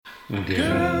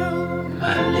Girl,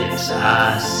 my lips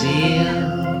are sealed.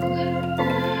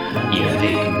 You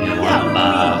make me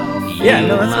want to Yeah,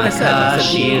 no, that's what I said. I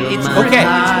said it's okay.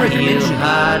 It's worth mentioning.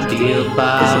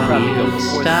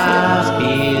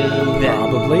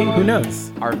 Probably. Who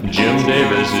knows? Our Jim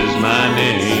Davis is my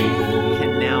name.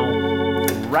 can now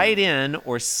write in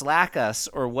or Slack us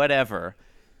or whatever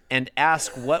and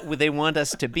ask what they want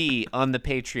us to be on the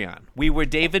Patreon. We were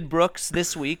David Brooks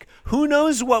this week. Who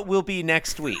knows what we'll be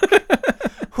next week?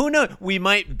 Who knows? We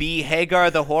might be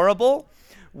Hagar the Horrible.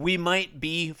 We might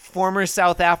be former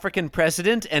South African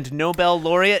president and Nobel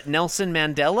laureate Nelson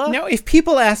Mandela. Now, if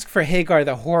people ask for Hagar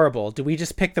the Horrible, do we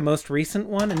just pick the most recent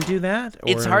one and do that?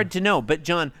 It's hard to know. But,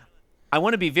 John, I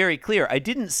want to be very clear. I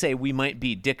didn't say we might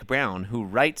be Dick Brown, who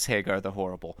writes Hagar the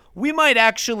Horrible. We might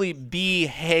actually be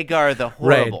Hagar the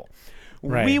Horrible.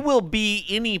 Right. We will be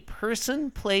any person,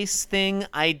 place, thing,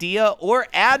 idea, or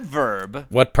adverb.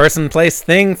 What person, place,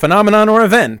 thing, phenomenon, or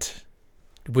event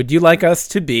would you like us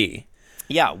to be?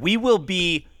 Yeah, we will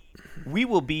be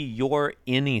your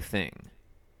anything.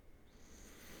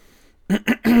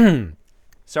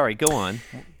 Sorry, go on.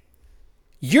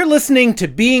 You're listening to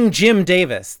Being Jim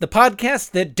Davis, the podcast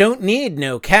that don't need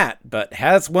no cat, but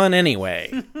has one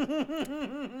anyway.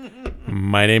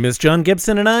 My name is John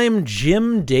Gibson, and I'm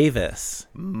Jim Davis.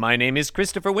 My name is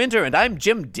Christopher Winter, and I'm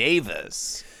Jim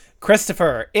Davis.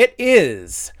 Christopher, it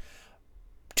is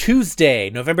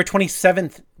Tuesday, November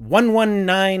 27th,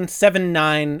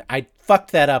 11979. I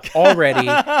fucked that up already.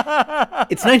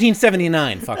 It's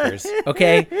 1979, fuckers,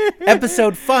 okay?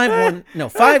 Episode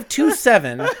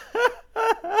 527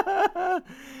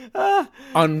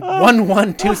 on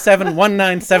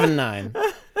 11271979.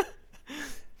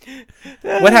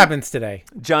 What happens today?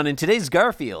 John, in today's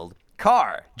Garfield,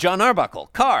 car, John Arbuckle,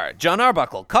 car, John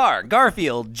Arbuckle, car,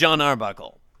 Garfield, John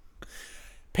Arbuckle.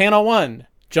 Panel 1,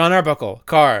 John Arbuckle,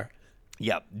 car.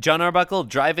 Yep, John Arbuckle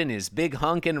driving his big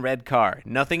honkin' red car.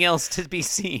 Nothing else to be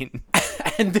seen.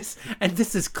 and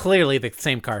this is clearly the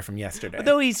same car from yesterday.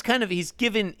 Though he's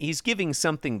giving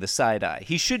something the side eye.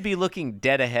 He should be looking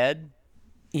dead ahead.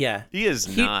 Yeah. He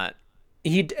is not.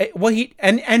 His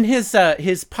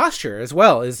posture as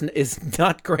well is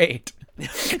not great.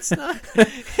 It's not.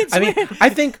 I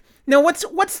think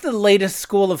what's the latest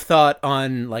school of thought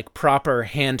on like proper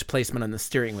hand placement on the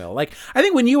steering wheel? Like I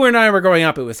think when you and I were growing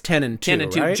up, it was 10 and 2. 10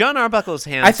 and 2. Right? John Arbuckle's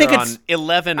hands are on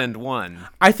 11 and 1.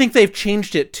 I think they've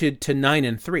changed it to 9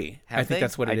 and 3. Have I think they?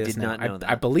 that's what it is did now. not know that.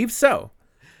 I believe so.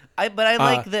 I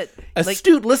like that.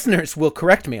 Astute listeners will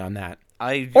correct me on that,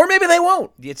 or or maybe they won't.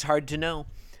 It's hard to know.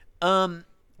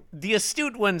 The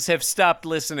astute ones have stopped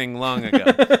listening long ago.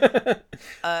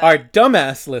 Our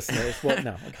dumbass listeners, well,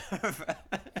 no.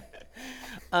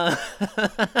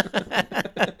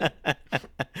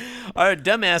 Our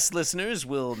dumbass listeners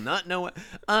will not know.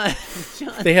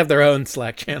 They have their own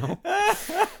Slack channel.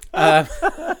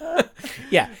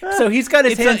 Yeah, so he's got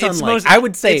his hands on I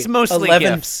would say it's mostly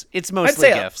 11, gifts. It's mostly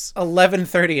gifts.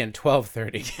 11:30 and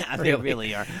 12:30. Yeah, they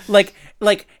really are. Like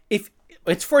if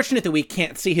it's fortunate that we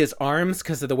can't see his arms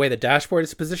because of the way the dashboard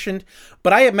is positioned,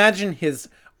 but I imagine his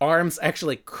arms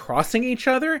actually crossing each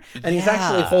other, and he's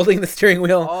actually holding the steering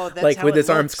wheel with his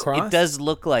arms crossed. It does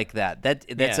look like that.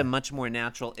 That's a much more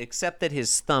natural, except that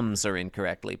his thumbs are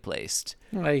incorrectly placed.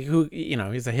 Like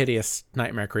he's a hideous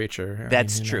nightmare creature.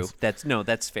 That's true. That's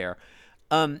fair.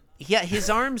 Yeah, his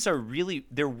arms are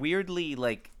they're weirdly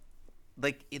like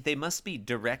they must be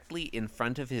directly in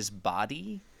front of his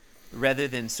body rather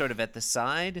than sort of at the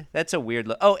side. That's a weird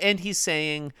look. Oh, and he's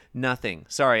saying nothing.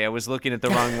 Sorry, I was looking at the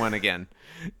wrong one again.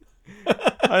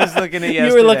 I was looking at yesterday.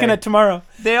 You were looking at tomorrow.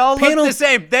 They all look the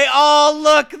same. They all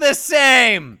look the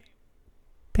same.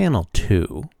 Panel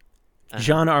 2.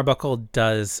 John Arbuckle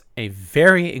does a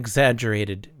very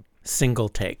exaggerated single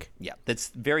take. Yeah, that's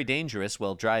very dangerous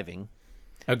while driving.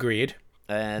 Agreed.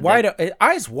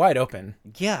 Eyes wide open.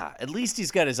 Yeah, at least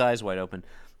he's got his eyes wide open.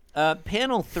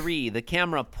 Panel 3, the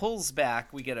camera pulls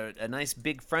back. We get a nice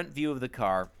big front view of the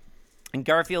car. And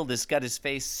Garfield has got his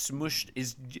face smushed,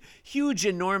 his huge,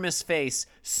 enormous face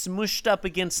smushed up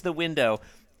against the window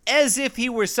as if he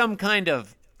were some kind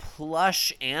of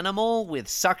plush animal with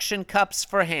suction cups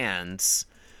for hands.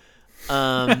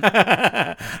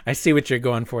 I see what you're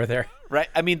going for there. Right?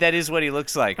 I mean, that is what he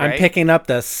looks like, right? I'm picking up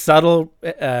the subtle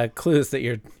clues that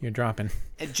you're dropping.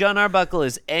 John Arbuckle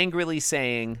is angrily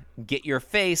saying, "Get your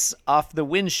face off the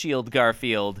windshield,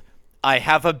 Garfield. I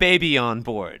have a baby on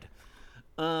board."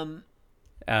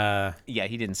 Yeah,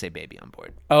 he didn't say baby on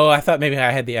board. Oh, I thought maybe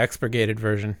I had the expurgated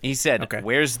version. He said, okay.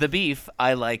 "Where's the beef?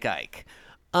 I like Ike."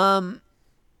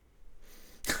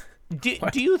 Do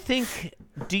you think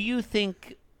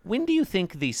when do you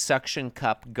think the suction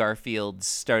cup Garfields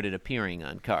started appearing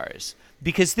on cars?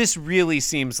 Because this really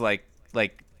seems like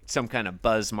some kind of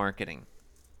buzz marketing.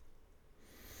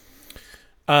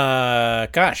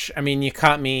 Gosh, I mean, you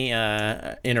caught me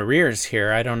in arrears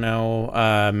here. I don't know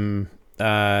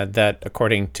that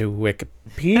according to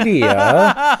Wikipedia,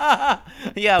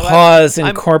 Paws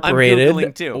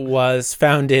Incorporated was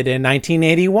founded in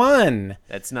 1981.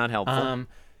 That's not helpful.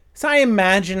 So I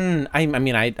imagine,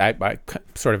 I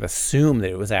sort of assume that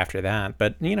it was after that,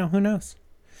 but who knows?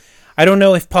 I don't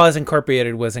know if Paws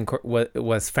Incorporated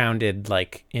was founded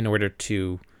like in order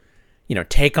to,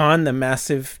 take on the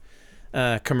massive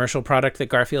commercial product that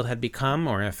Garfield had become,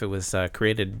 or if it was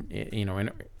created,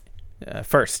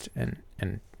 first and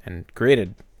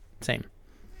created same.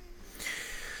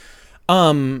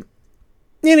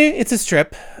 It's a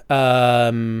strip.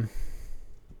 What are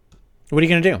you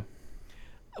gonna do?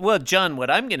 Well, John,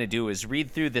 what I'm going to do is read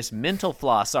through this Mental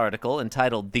Floss article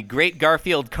entitled "The Great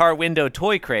Garfield Car Window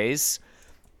Toy Craze,"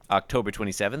 October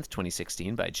 27th,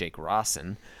 2016, by Jake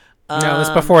Rawson. No, it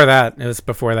was before that. It was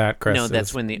before that, Chris. No,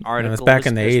 that's when the article was back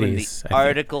in the 80s. The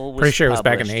article was pretty sure it was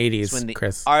published. back in the 80s, when the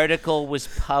Chris. article was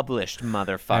published,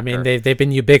 motherfucker. I mean, they've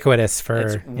been ubiquitous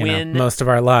for most of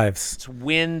our lives. It's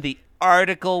when the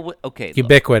article... Okay,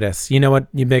 ubiquitous. Look. You know what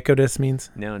ubiquitous means?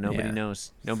 No, nobody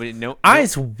knows. Nobody knows.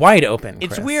 Eyes wide open,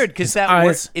 Chris. It's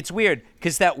weird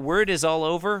because that word is all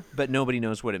over, but nobody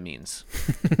knows what it means.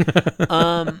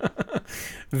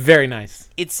 Very nice.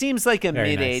 It seems like a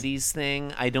mid-'80s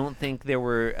thing. I don't think there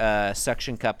were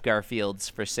suction cup Garfields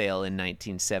for sale in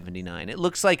 1979. It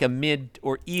looks like a mid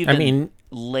or even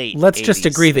late. Let's just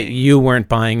agree thing. that you weren't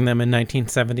buying them in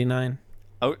 1979,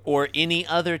 or any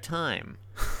other time.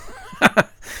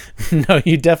 No,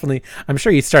 you definitely. I'm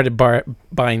sure you started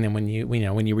buying them when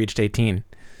you reached 18.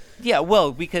 Yeah,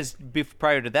 well, because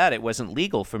prior to that, it wasn't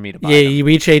legal for me to buy them. Yeah, you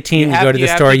reach 18, you go to the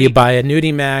store, you buy a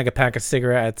nudie mag, a pack of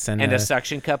cigarettes, and a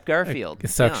suction cup Garfield. A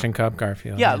suction cup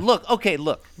Garfield. Yeah, look,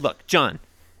 John.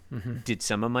 Mm-hmm. Did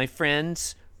some of my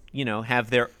friends,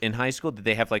 have in high school, did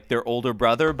they have like their older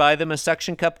brother buy them a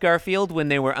suction cup Garfield when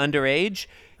they were underage?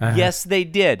 Uh-huh. Yes, they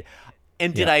did.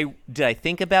 And did I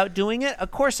think about doing it?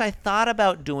 Of course I thought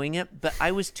about doing it, but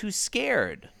I was too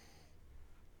scared.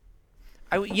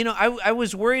 I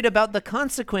was worried about the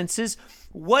consequences.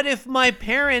 What if my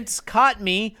parents caught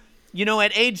me,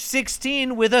 at age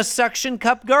 16 with a suction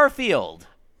cup Garfield?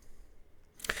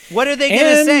 What are they going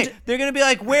to say? They're going to be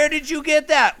like, "Where did you get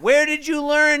that? Where did you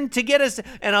learn to get us?"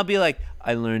 And I'll be like,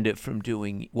 "I learned it from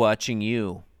watching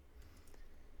you."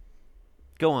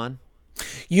 Go on.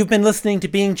 You've been listening to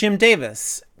Being Jim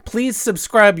Davis. Please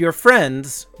subscribe your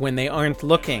friends when they aren't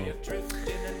looking.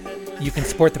 You can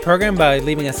support the program by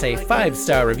leaving us a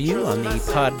 5-star review on the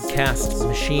podcast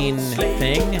machine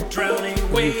thing. You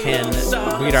can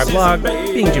read our blog,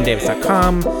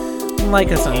 beingjimdavis.com,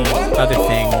 like us on other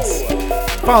things.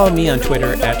 Follow me on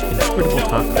Twitter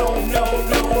 @InscrutableTaco.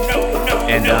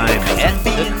 And I'm at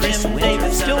the Chris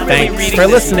Winter. Still really Thanks reading for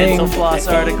this listening. Mental Floss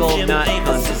article, not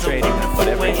concentrating on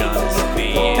whatever John is saying.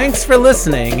 Thanks for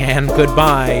listening, and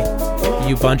goodbye,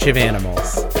 you bunch of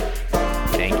animals.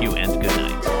 Thank you, and good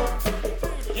night.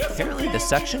 Apparently the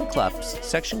suction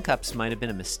cups might have been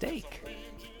a mistake.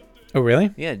 Oh,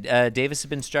 really? Yeah, Davis had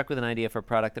been struck with an idea for a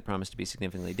product that promised to be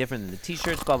significantly different than the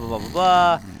T-shirts, blah, blah, blah,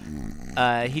 blah,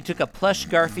 blah. He took a plush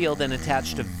Garfield and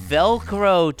attached a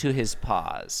Velcro to his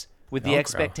paws, with the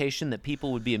expectation that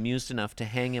people would be amused enough to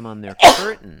hang him on their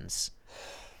curtains.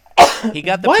 He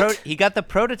got the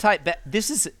prototype. This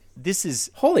is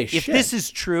holy shit. If shit. this is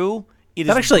true, it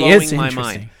that is actually blowing is my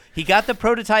interesting. mind. He got the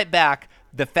prototype back.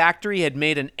 The factory had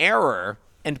made an error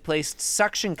and placed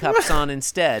suction cups on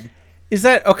instead. Is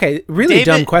that okay? Really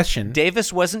dumb question.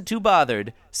 Davis wasn't too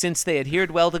bothered. Since they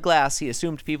adhered well to glass, he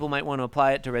assumed people might want to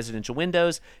apply it to residential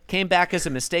windows. Came back as a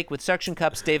mistake with suction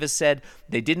cups. Davis said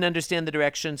they didn't understand the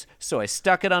directions, so I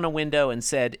stuck it on a window and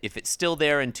said, if it's still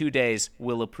there in 2 days,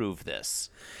 we'll approve this.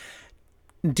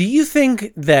 Do you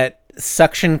think that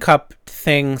suction cup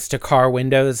things to car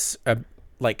windows,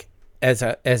 as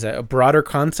a broader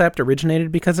concept,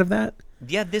 originated because of that?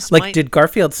 Yeah, did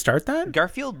Garfield start that?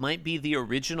 Garfield might be the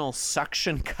original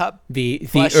suction cup. The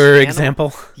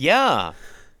example. Yeah.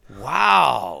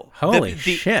 Wow. Holy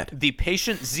shit. The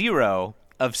patient zero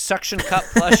of suction cup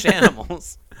plush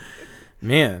animals.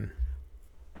 Man.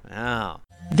 Wow.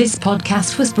 This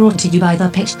podcast was brought to you by the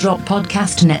Pitch Drop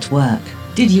Podcast Network.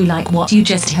 Did you like what you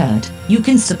just heard? You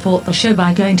can support the show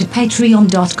by going to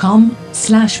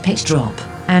patreon.com/pitchdrop.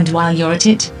 And while you're at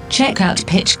it, check out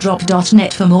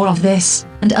pitchdrop.net for more of this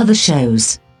and other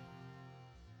shows.